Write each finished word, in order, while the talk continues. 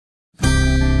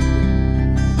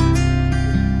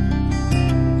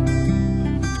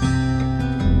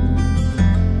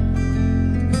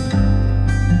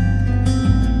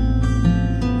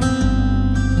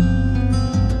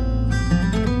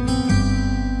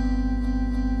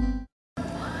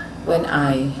when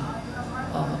I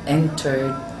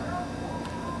entered,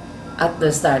 at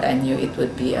the start I knew it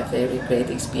would be a very great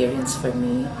experience for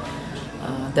me.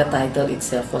 The title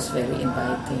itself was very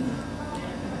inviting,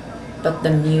 but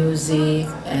the music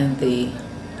and the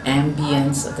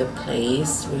ambience of the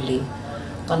place really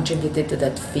contributed to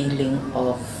that feeling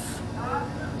of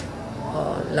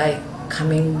like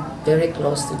coming very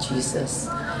close to Jesus.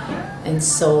 And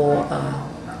so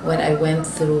when I went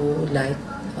through like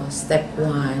step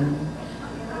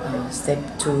 1, step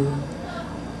 2,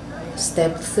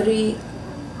 step 3,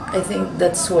 I think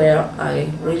that's where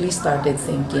I really started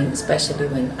thinking, especially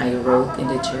when I wrote in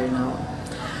the journal.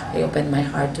 I opened my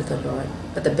heart to the Lord.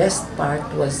 But the best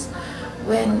part was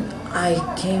when I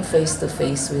came face to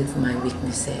face with my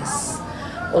weaknesses.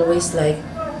 Always like,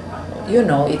 you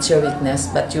know, it's your weakness,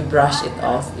 but you brush it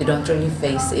off. You don't really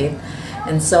face it.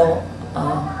 And so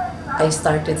I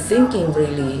started thinking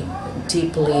really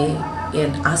deeply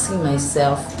and asking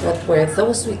myself, what were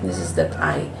those weaknesses that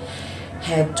I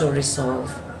had to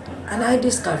resolve? And I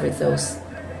discovered those.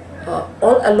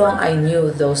 All along I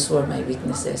knew those were my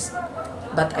weaknesses,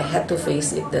 but I had to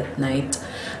face it that night,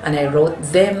 and I wrote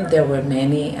them. There were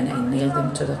many, and I nailed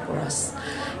them to the cross.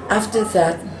 After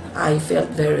that, I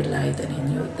felt very light, and I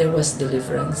knew there was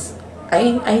deliverance.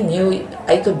 I knew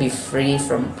I could be free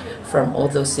from all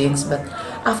those sins, but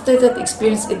after that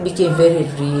experience, it became very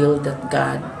real that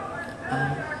God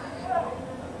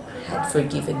had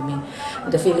forgiven me.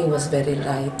 The feeling was very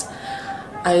light.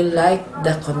 I liked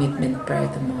the commitment prayer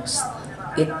the most.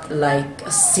 It like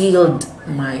sealed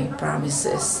my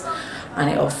promises, and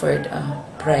I offered a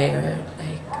prayer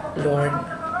like, Lord,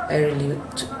 I really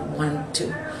want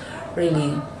to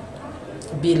really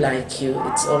be like you.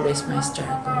 It's always my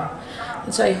struggle.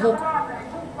 And so I hope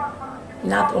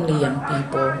not only young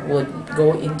people would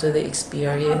go into the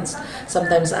experience.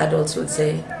 Sometimes adults would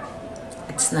say,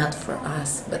 it's not for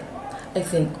us, but I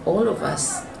think all of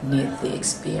us need the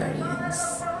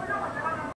experience.